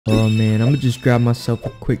Oh man, I'm gonna just grab myself a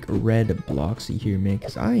quick red bloxy here, man,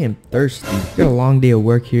 because I am thirsty. Got a long day of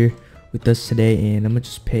work here with us today, and I'm gonna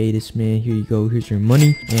just pay this man. Here you go, here's your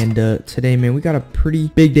money. And today, man, we got a pretty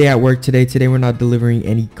big day at work today. We're not delivering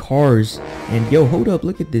any cars. And yo, hold up,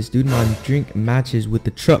 look at this, dude. My drink matches with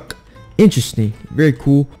the truck. Interesting, very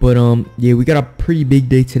cool. But yeah, we got a pretty big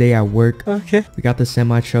day today at work. Okay, we got the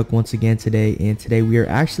semi truck once again today, and today we are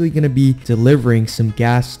actually gonna be delivering some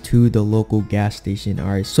gas to the local gas station.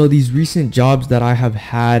 All right, so these recent jobs that I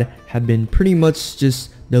have been pretty much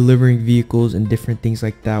just delivering vehicles and different things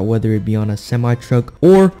like that, whether it be on a semi truck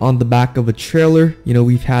or on the back of a trailer. You know,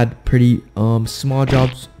 we've had pretty small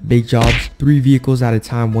jobs, big jobs, 3 vehicles at a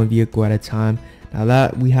time, 1 vehicle at a time. Now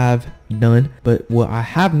that we have done, but what I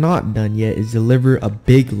have not done yet is deliver a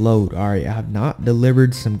big load. All right, I have not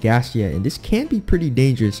delivered some gas yet, and this can be pretty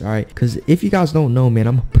dangerous. All right, because if you guys don't know, man,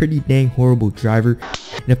 I'm a pretty dang horrible driver,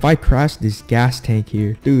 and if I crash this gas tank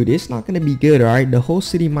here, dude, it's not gonna be good. All right, the whole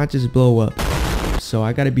city might just blow up, so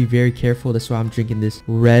I gotta be very careful. That's why I'm drinking this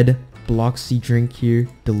red bloxy drink here.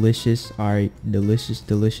 Delicious. All right, delicious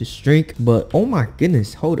drink. But oh my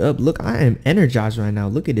goodness, hold up, look, I am energized right now.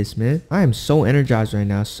 Look at this, man, I am so energized right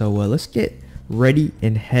now. So let's get ready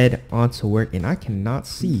and head on to work. And I cannot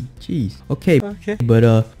see, jeez. Okay,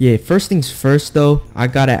 but yeah, first things first though, I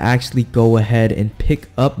gotta actually go ahead and pick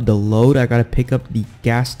up the load. I gotta pick up the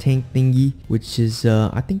gas tank thingy, which is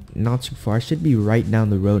I think not too far. I should be right down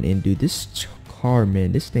the road. And dude, this car,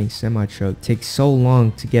 man, this thing semi truck takes so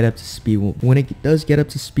long to get up to speed. When it does get up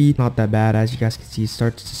to speed, not that bad. As you guys can see, it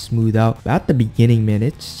starts to smooth out, but at the beginning, man,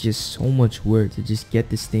 it's just so much work to just get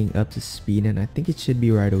this thing up to speed. And I think it should be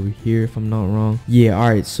right over here if I'm not wrong. Yeah, all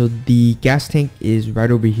right, so the gas tank is right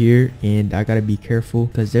over here, and I gotta be careful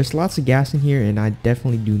because there's lots of gas in here, and I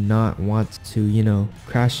definitely do not want to, you know,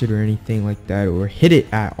 crash it or anything like that, or hit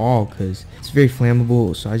it at all, because it's very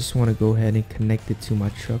flammable. So I just want to go ahead and connect it to my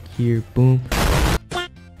truck here. Boom,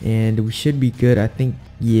 and we should be good. I think,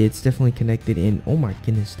 yeah, it's definitely connected. And oh my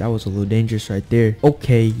goodness, that was a little dangerous right there.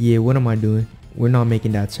 Okay, yeah, what am I doing? We're not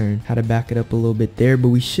making that turn. Had to back it up a little bit there, but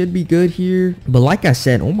we should be good here. But like I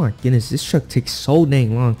said, oh my goodness, this truck takes so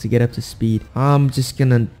dang long to get up to speed. I'm just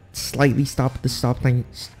gonna slightly stop at the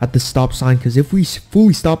stop sign, because if we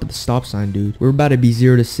fully stop at the stop sign, dude, we're about to be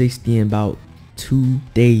 0 to 60 in about 2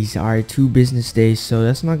 days. All right, 2 business days, so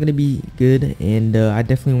that's not gonna be good. And I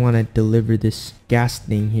definitely want to deliver this gas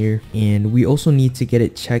thing here, and we also need to get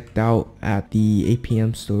it checked out at the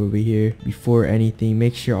APM store over here before anything.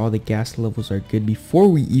 Make sure all the gas levels are good before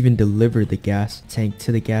we even deliver the gas tank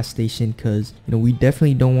to the gas station, because you know, we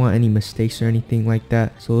definitely don't want any mistakes or anything like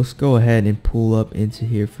that. So let's go ahead and pull up into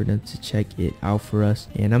here for them to check it out for us,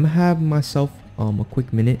 and I'm gonna have myself a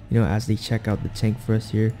quick minute, you know, as they check out the tank for us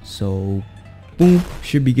here. So boom,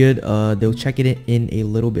 should be good. They'll check it in a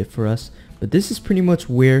little bit for us, but this is pretty much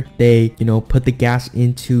where they, you know, put the gas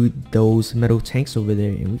into those metal tanks over there.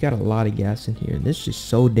 And we got a lot of gas in here, and this is just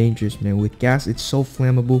so dangerous, man. With gas, it's so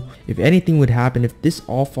flammable. If anything would happen, if this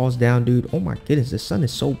all falls down, dude, oh my goodness, the sun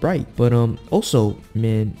is so bright. But also,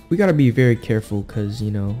 man, we gotta be very careful, because you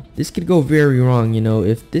know, this could go very wrong. You know,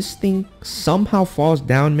 if this thing somehow falls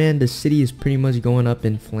down, man, the city is pretty much going up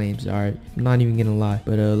in flames. All right, I'm not even gonna lie.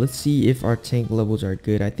 But let's see if our tank levels are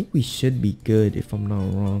good. I think we should be good, if I'm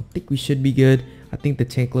not wrong. I think we should be good. I think the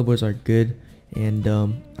tank levels are good, and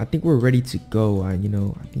I think we're ready to go. You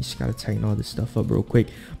know, I think just gotta tighten all this stuff up real quick,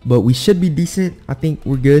 but we should be decent. I think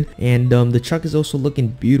we're good. And the truck is also looking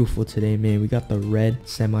beautiful today, man. We got the red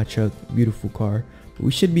semi truck, beautiful car. But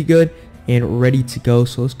we should be good and ready to go.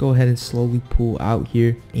 So let's go ahead and slowly pull out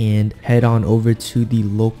here and head on over to the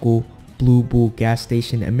local Blue Bull gas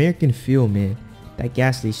station. American Fuel, man, that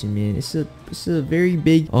gas station, man, it's a very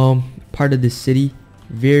big part of the city.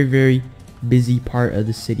 Very busy part of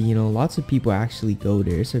the city. You know, lots of people actually go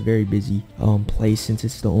there. It's a very busy place, since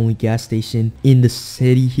it's the only gas station in the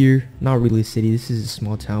city here. Not really a city, this is a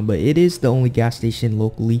small town, but it is the only gas station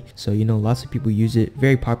locally. So you know, lots of people use it.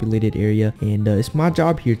 Very populated area, and it's my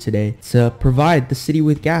job here today to provide the city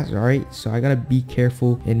with gas. All right, so I gotta be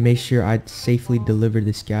careful and make sure I safely deliver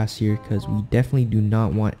this gas here, because we definitely do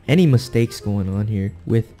not want any mistakes going on here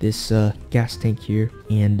with this gas tank here.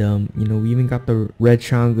 And you know, we even got the red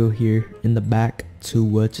triangle here in the back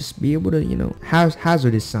to just be able to, you know,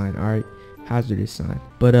 hazardous sign. All right, hazardous sign.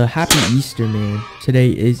 But happy Easter, man.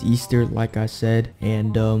 Today is Easter, like I said,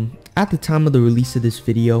 and at the time of the release of this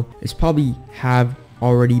video, it's probably have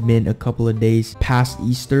already been a couple of days past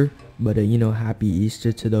Easter. But you know, happy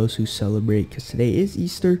Easter to those who celebrate, because today is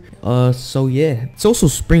Easter. So yeah, it's also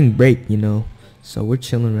spring break, you know, so we're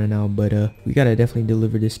chilling right now. But we gotta definitely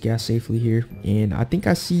deliver this gas safely here, and I think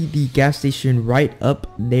I see the gas station right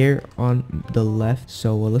up there on the left.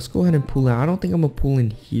 So let's go ahead and pull in. I don't think I'm gonna pull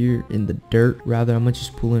in here in the dirt, rather I'm gonna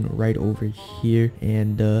just pull in right over here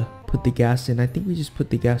and put the gas in. I think we just put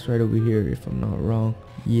the gas right over here if I'm not wrong.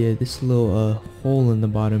 Yeah, this little hole in the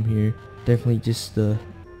bottom here, definitely just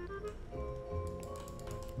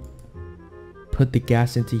put the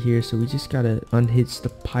gas into here. So we just gotta unhitch the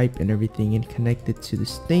pipe and everything and connect it to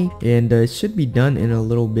this thing, and it should be done in a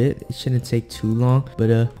little bit. It shouldn't take too long.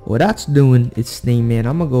 But while that's doing its thing, man,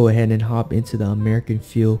 I'm gonna go ahead and hop into the American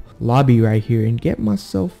Fuel lobby right here and get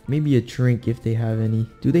myself maybe a drink if they have any.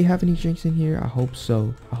 Do they have any drinks in here? I hope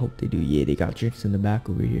so. I hope they do. Yeah, they got drinks in the back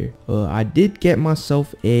over here. I did get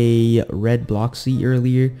myself a red Bloxy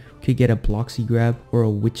earlier. Could get a Bloxy grab or a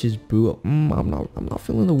witch's brew. I'm not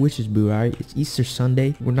feeling the witch's brew. All right, it's Easter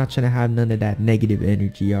Sunday. We're not trying to have none of that negative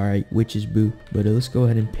energy. All right, witch's brew. But let's go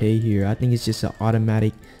ahead and pay here. I think it's just an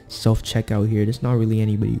automatic self checkout here. There's not really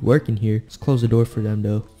anybody working here. Let's close the door for them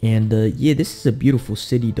though. And yeah, this is a beautiful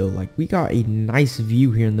city though. Like, we got a nice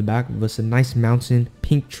view here in the back of us, a nice mountain,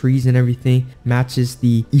 pink trees and everything, matches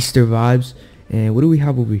the Easter vibes. And what do we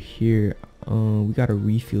have over here? We got a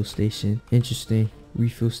refuel station. Interesting.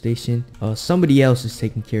 Refill station. Somebody else is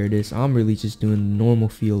taking care of this. I'm really just doing the normal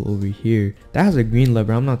fuel over here. That has a green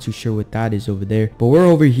lever. I'm not too sure what that is over there, but we're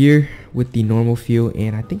over here with the normal fuel,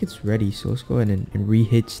 and I think it's ready. So let's go ahead and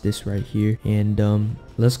rehitch this right here, and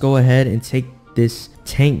let's go ahead and take this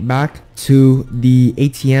tank back to the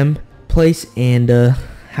ATM place and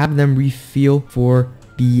have them refuel for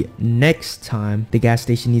the next time the gas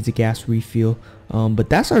station needs a gas refuel. But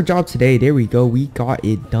that's our job today. There we go. We got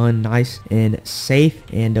it done nice and safe,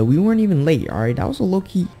 and we weren't even late. All right, that was a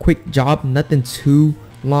low-key quick job, nothing too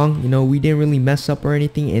long. You know, we didn't really mess up or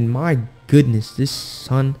anything. And my goodness, this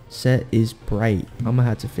sunset is bright. I'm gonna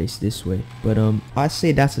have to face this way, but I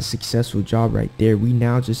say that's a successful job right there. We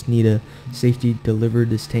now just need to safely deliver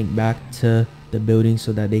this tank back to the building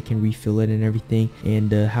so that they can refill it and everything,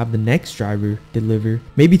 and have the next driver deliver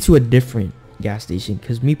maybe to a different gas station,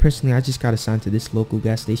 because me personally, I just got assigned to this local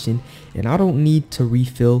gas station, and I don't need to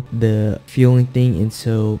refill the fueling thing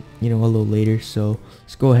until, you know, a little later. So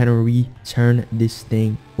let's go ahead and return this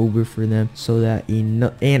thing over for them so that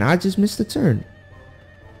and I just missed the turn.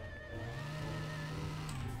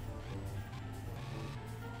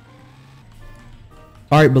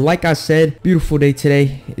 Alright, but like I said, beautiful day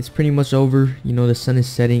today. It's pretty much over. You know, the sun is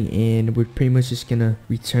setting, and we're pretty much just gonna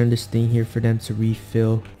return this thing here for them to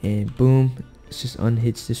refill, and boom, let's just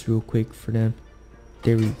unhitch this real quick for them.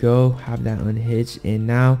 There we go, have that unhitched, and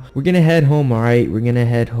now we're gonna head home. All right, we're gonna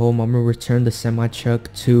head home. I'm gonna return the semi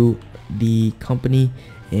truck to the company,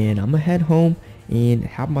 and I'm gonna head home and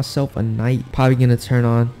have myself a night. Probably gonna turn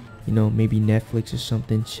on, you know, maybe Netflix or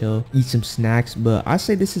something, chill, eat some snacks. But I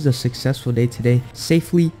say this is a successful day today.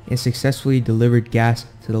 Safely and successfully delivered gas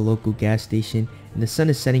to the local gas station, and the sun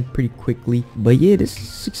is setting pretty quickly. But yeah, this is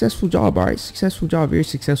a successful job. All right, successful job, very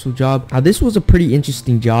successful job. Now this was a pretty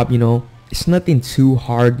interesting job. You know, it's nothing too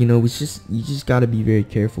hard. You know, it's just, you just got to be very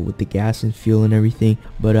careful with the gas and fuel and everything.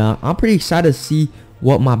 But I'm pretty excited to see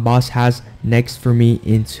what my boss has next for me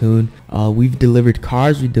in Tune. We've delivered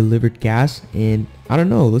cars, we delivered gas, and I don't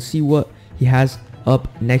know, let's see what he has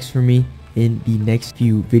up next for me in the next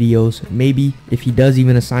few videos. Maybe if he does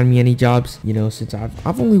even assign me any jobs, you know, since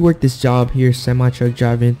I've only worked this job here, semi truck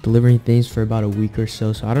driving, delivering things, for about a week or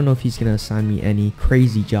so. So I don't know if he's gonna assign me any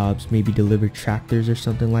crazy jobs, maybe deliver tractors or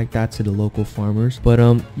something like that to the local farmers. But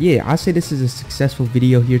yeah, I say this is a successful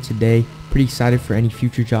video here today. Pretty excited for any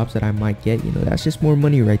future jobs that I might get. You know, that's just more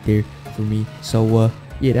money right there for me. So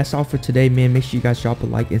yeah, that's all for today, man. Make sure you guys drop a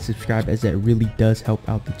like and subscribe, as that really does help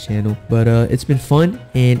out the channel. But it's been fun,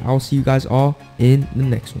 and I'll see you guys all in the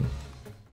next one.